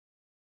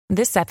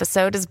This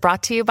episode is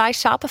brought to you by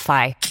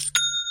Shopify.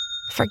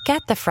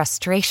 Forget the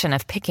frustration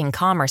of picking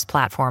commerce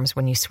platforms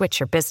when you switch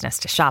your business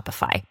to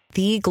Shopify,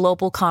 the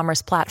global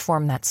commerce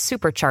platform that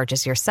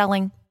supercharges your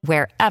selling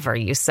wherever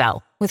you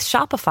sell. With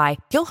Shopify,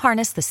 you'll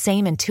harness the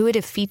same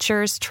intuitive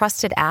features,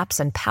 trusted apps,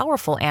 and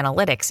powerful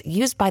analytics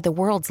used by the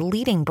world's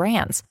leading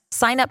brands.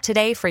 Sign up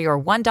today for your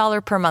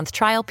 $1 per month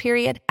trial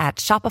period at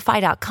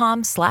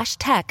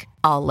shopify.com/tech,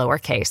 all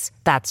lowercase.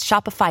 That's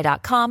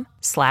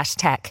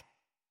shopify.com/tech.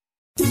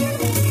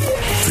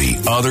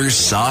 The Other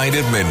Side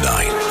of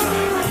Midnight.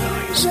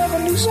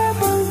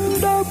 77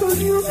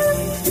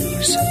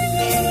 WABC.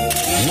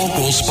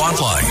 Local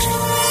Spotlight.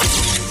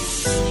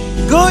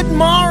 Good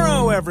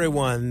morrow,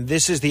 everyone.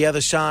 This is The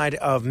Other Side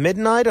of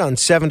Midnight on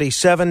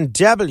 77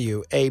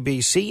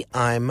 WABC.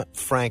 I'm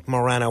Frank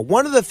Morano.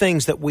 One of the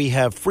things that we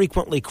have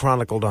frequently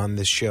chronicled on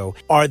this show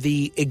are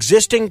the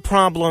existing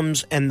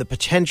problems and the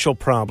potential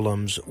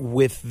problems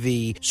with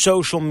the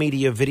social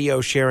media video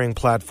sharing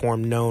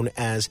platform known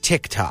as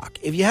TikTok.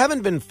 If you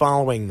haven't been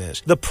following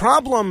this, the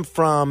problem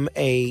from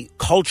a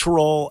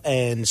cultural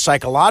and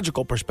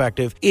psychological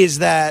perspective is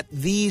that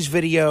these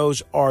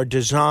videos are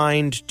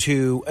designed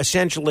to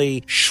essentially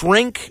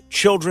shrink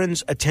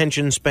children's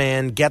attention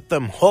span, get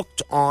them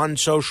hooked on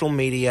social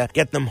media,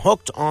 get them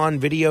hooked on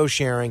video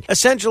sharing.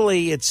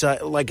 Essentially, it's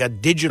like a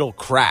digital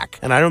crack,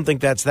 and I don't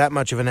think that's that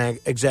much of an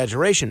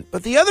exaggeration.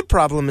 But the other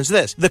problem is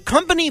this. The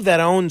company that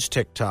owns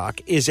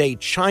TikTok is a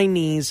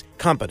Chinese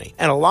company,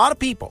 and a lot of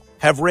people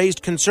have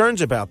raised concerns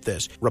about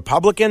this.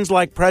 Republicans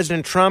like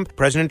President Trump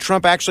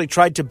actually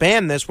tried to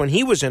ban this when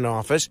he was in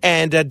office,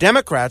 and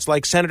Democrats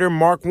like Senator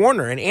Mark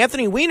Warner. And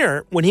Anthony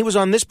Weiner, when he was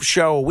on this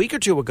show a week or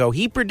two ago,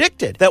 he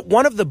predicted that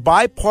one of the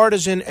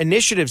bipartisan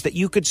initiatives that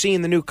you could see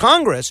in the new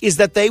Congress is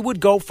that they would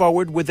go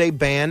forward with a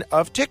ban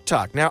of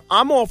TikTok. Now,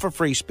 I'm all for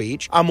free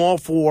speech. I'm all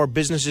for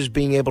businesses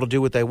being able to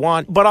do what they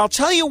want, but I'll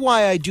tell you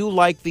why I do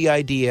like the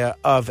idea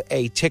of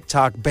a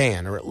TikTok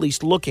ban, or at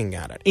least looking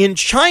at it. In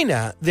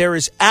China, there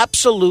is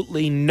absolutely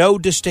no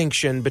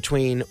distinction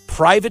between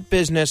private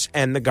business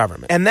and the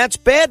government. And that's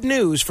bad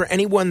news for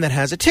anyone that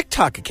has a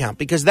TikTok account,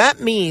 because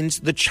that means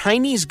the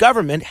Chinese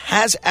government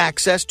has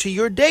access to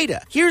your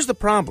data. Here's the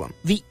problem.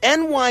 The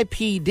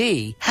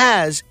NYPD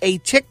has a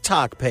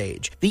TikTok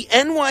page. The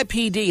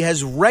NYPD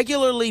has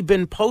regularly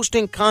been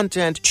posting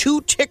content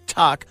to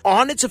TikTok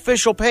on its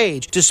official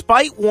page,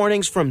 despite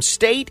warnings from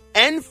state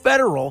and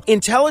federal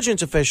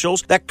intelligence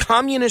officials that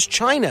communist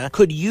China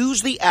could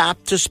use the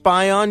app to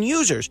spy on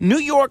users. New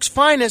York's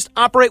finest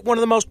operate one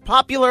of the most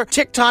popular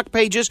TikTok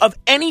pages of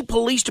any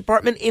police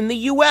department in the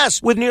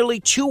U.S. with nearly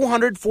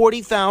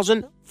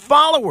 240,000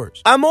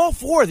 followers. I'm all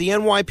for the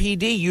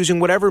NYPD using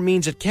whatever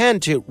means it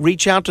can to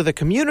reach out to the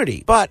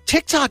community, but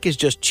TikTok is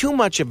just too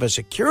much of a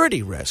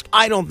security risk.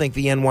 I don't think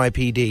the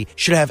NYPD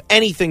should have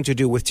anything to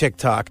do with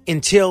TikTok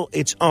until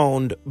it's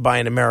owned by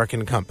an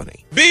American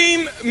company.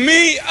 Beam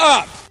me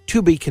up!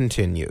 To be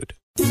continued.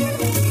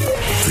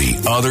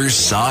 The Other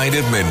Side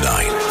of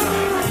Midnight.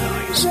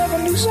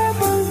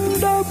 77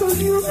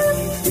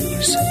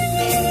 WABC.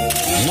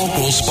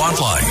 Local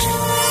Spotlight.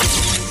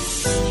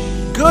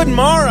 Good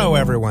morrow,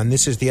 everyone.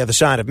 This is The Other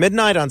Side of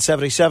Midnight on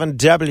 77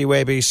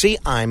 WABC.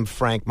 I'm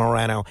Frank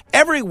Morano.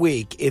 Every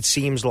week, it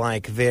seems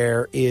like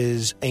there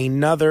is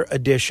another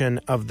edition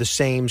of the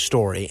same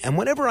story. And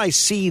whenever I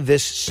see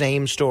this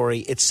same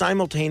story, it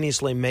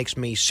simultaneously makes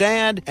me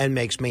sad and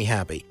makes me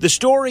happy. The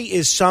story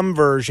is some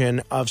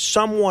version of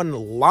someone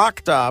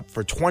locked up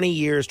for 20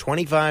 years,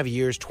 25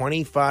 years,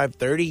 25,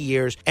 30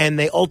 years, and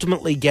they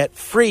ultimately get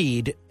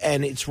freed,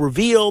 and it's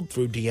revealed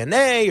through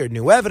DNA or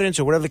new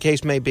evidence or whatever the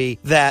case may be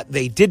that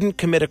they didn't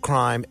commit a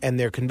crime and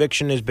their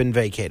conviction has been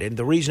vacated.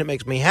 The reason it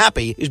makes me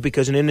happy is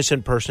because an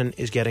innocent person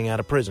is getting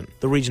out of prison.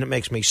 The reason it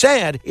makes me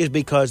sad is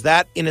because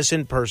that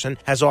innocent person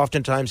has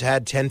oftentimes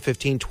had 10,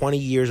 15, 20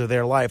 years of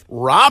their life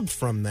robbed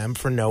from them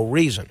for no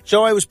reason.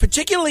 So I was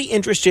particularly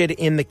interested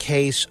in the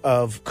case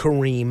of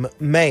Kareem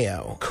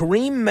Mayo.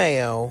 Kareem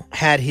Mayo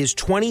had his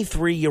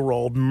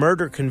 23-year-old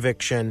murder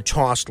conviction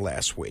tossed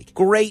last week.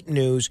 Great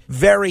news.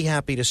 Very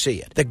happy to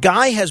see it. The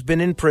guy has been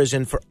in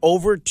prison for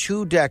over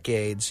 2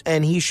 decades,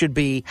 and he should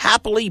be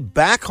happily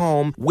back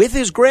home with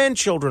his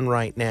grandchildren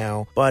right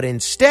now. But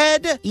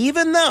instead,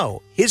 even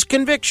though his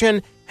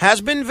conviction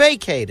has been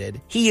vacated,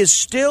 he is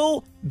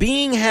still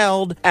being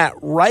held at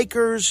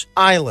Rikers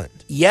Island.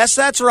 Yes,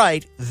 that's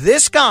right.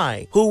 This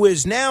guy, who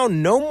is now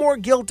no more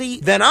guilty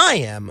than I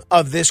am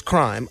of this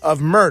crime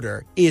of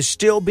murder, is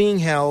still being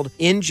held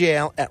in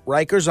jail at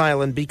Rikers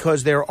Island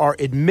because there are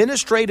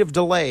administrative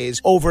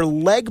delays over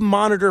leg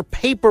monitor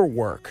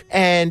paperwork.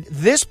 And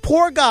this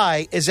poor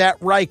guy is at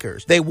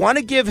Rikers. They want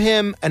to give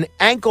him an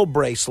ankle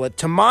bracelet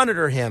to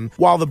monitor him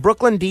while the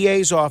Brooklyn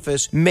DA's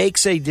office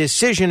makes a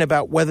decision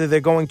about whether they're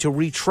going to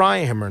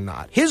retry him or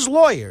not. His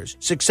lawyers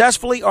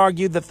successfully successfully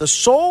argued that the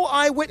sole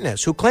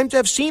eyewitness who claimed to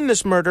have seen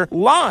this murder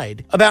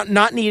lied about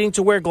not needing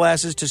to wear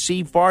glasses to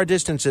see far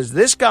distances.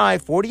 This guy,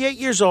 48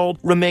 years old,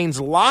 remains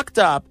locked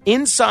up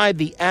inside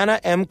the Anna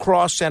M.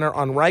 Cross Center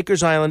on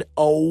Rikers Island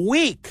a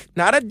week,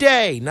 not a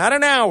day, not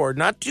an hour,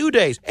 not 2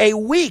 days, a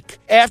week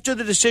after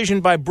the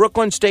decision by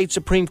Brooklyn State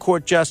Supreme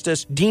Court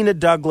Justice Dina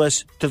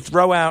Douglas to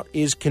throw out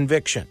his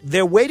conviction.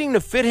 They're waiting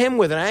to fit him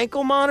with an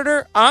ankle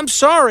monitor? I'm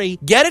sorry.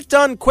 Get it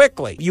done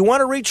quickly. You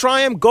want to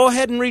retry him? Go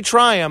ahead and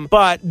retry him.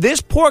 But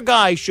this poor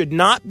guy should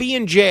not be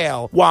in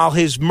jail while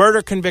his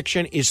murder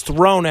conviction is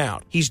thrown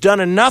out. He's done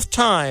enough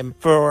time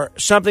for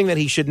something that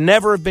he should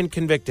never have been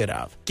convicted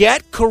of.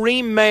 Get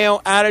Kareem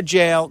Mayo out of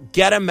jail.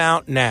 Get him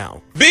out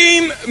now.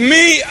 Beam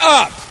me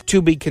up.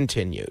 To be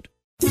continued.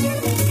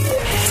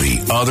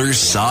 The Other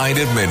Side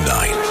of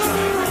Midnight.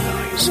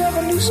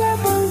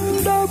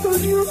 77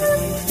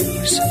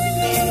 WABC.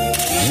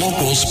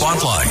 Local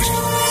Spotlight.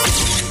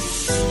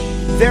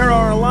 There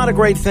are a lot of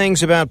great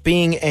things about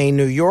being a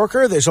New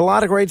Yorker. There's a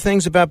lot of great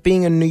things about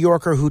being a New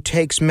Yorker who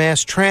takes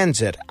mass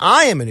transit.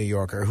 I am a New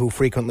Yorker who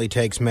frequently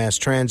takes mass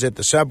transit,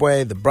 the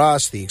subway, the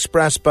bus, the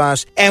express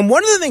bus. And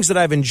one of the things that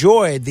I've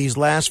enjoyed these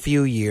last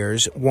few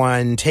years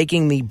when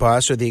taking the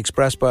bus or the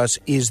express bus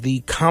is the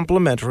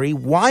complimentary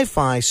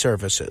Wi-Fi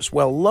services.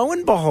 Well, lo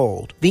and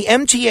behold, the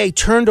MTA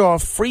turned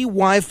off free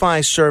Wi-Fi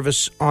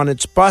service on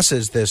its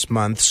buses this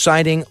month,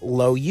 citing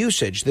low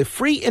usage. The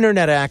free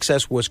internet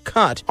access was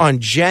cut on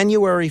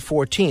January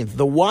 14th.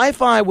 The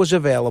Wi-Fi was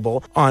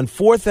available on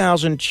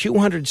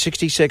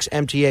 4,266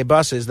 MTA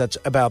buses. That's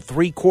about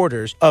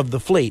 3/4 of the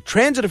fleet.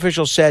 Transit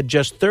officials said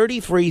just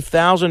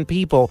 33,000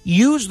 people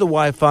use the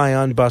Wi-Fi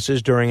on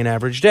buses during an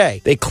average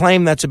day. They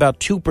claim that's about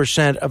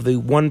 2% of the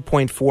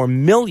 1.4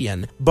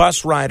 million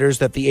bus riders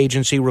that the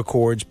agency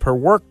records per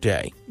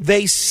workday.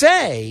 They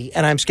say,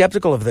 and I'm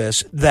skeptical of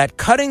this, that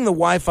cutting the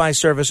Wi-Fi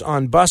service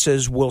on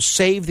buses will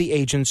save the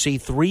agency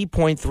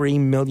 $3.3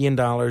 million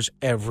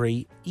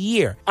every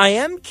year. I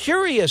am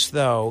curious,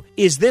 though,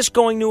 is this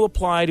going to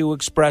apply to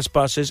express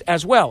buses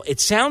as well? It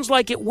sounds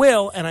like it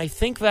will, and I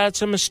think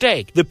that's a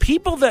mistake. The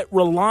people that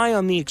rely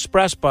on the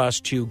express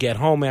bus to get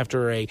home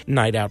after a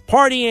night out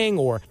partying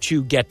or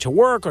to get to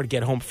work or to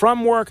get home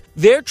from work,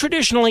 they're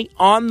traditionally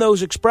on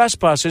those express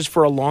buses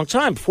for a long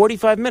time,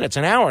 45 minutes,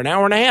 an hour and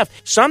a half.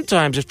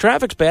 Sometimes, if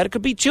traffic's bad, it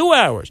could be 2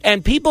 hours.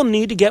 And people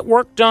need to get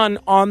work done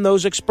on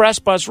those express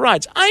bus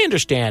rides. I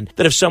understand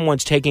that if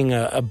someone's taking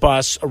a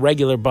bus, a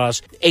regular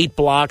bus, 8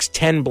 blocks,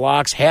 10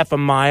 blocks, half a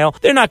mile,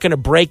 they're not going to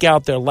break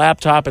out their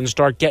laptop and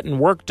start getting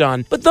work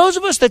done. But those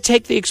of us that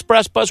take the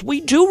express bus, we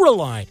do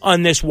rely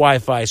on this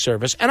Wi-Fi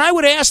service. And I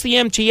would ask the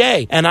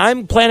MTA, and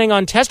I'm planning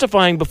on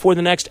testifying before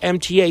the next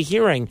MTA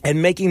hearing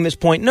and making this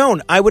point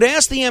known. I would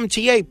ask the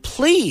MTA,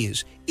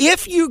 please,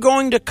 if you're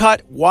going to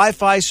cut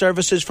Wi-Fi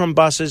services from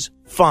buses,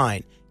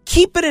 fine.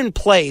 Keep it in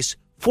place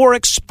for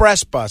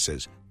express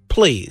buses.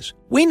 Please.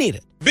 We need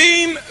it.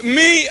 Beam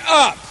me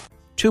up.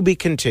 To be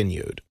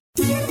continued.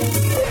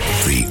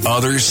 The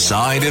Other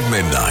Side of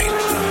Midnight.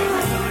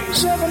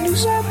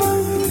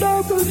 77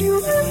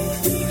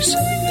 WABC.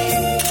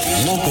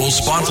 Local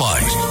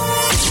Spotlight.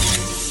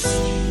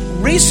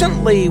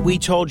 Recently, we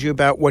told you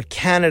about what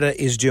Canada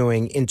is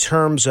doing in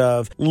terms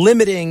of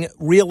limiting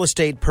real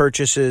estate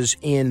purchases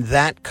in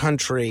that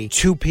country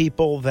to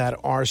people that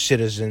are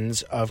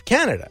citizens of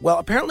Canada. Well,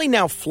 apparently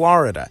now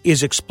Florida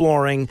is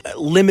exploring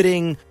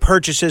limiting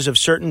purchases of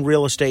certain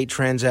real estate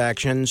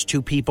transactions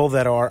to people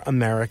that are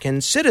American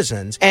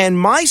citizens. And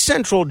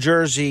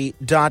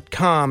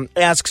MyCentralJersey.com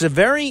asks a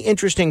very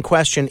interesting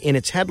question in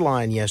its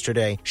headline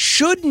yesterday.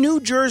 Should New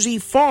Jersey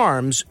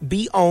farms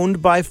be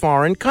owned by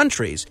foreign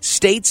countries?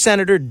 State Senator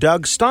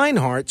Doug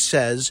Steinhardt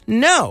says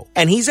no.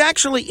 And he's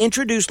actually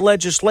introduced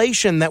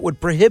legislation that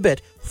would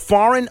prohibit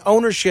foreign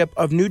ownership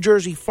of New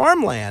Jersey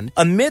farmland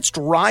amidst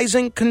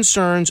rising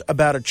concerns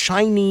about a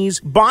Chinese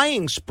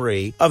buying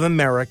spree of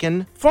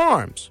American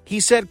farms. He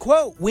said,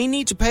 quote, "We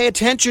need to pay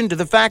attention to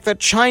the fact that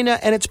China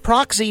and its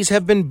proxies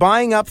have been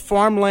buying up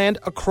farmland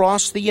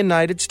across the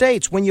United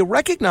States. When you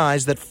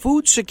recognize that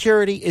food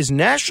security is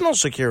national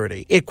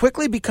security, it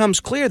quickly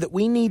becomes clear that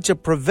we need to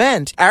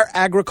prevent our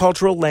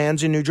agricultural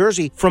lands in New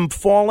Jersey from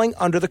falling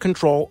under the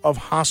control of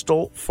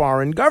hostile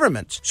foreign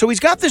governments." So he's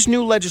got this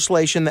new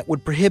legislation that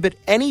would prohibit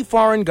any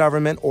foreign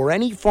government or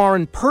any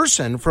foreign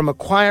person from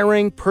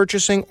acquiring,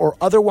 purchasing, or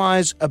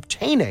otherwise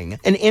obtaining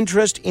an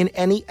interest in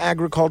any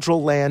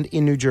agricultural land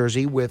in New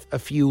Jersey with a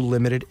few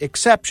limited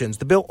exceptions.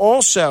 The bill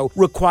also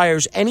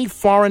requires any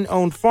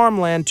foreign-owned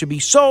farmland to be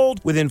sold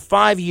within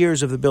 5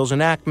 years of the bill's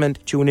enactment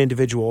to an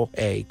individual,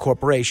 a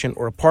corporation,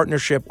 or a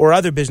partnership, or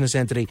other business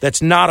entity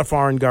that's not a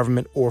foreign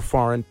government or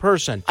foreign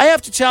person. I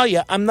have to tell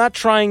you, I'm not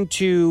trying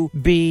to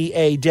be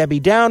a Debbie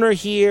Downer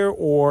here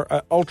or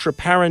an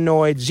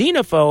ultra-paranoid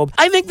xenophobe.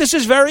 I think this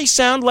is very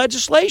sound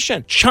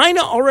legislation. China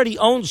already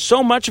owns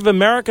so much of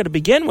America to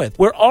begin with.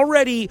 We're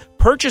already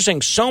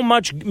purchasing so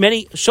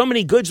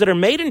many goods that are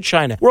made in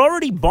China. We're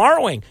already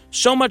borrowing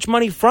so much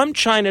money from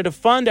China to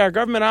fund our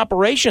government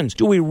operations.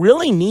 Do we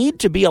really need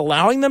to be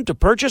allowing them to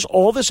purchase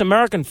all this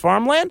American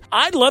farmland?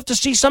 I'd love to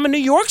see some of New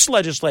York's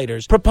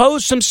legislators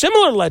propose some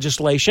similar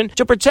legislation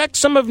to protect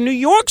some of New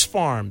York's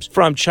farms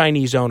from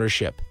Chinese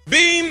ownership.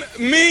 Beam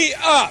me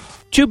up.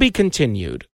 To be continued.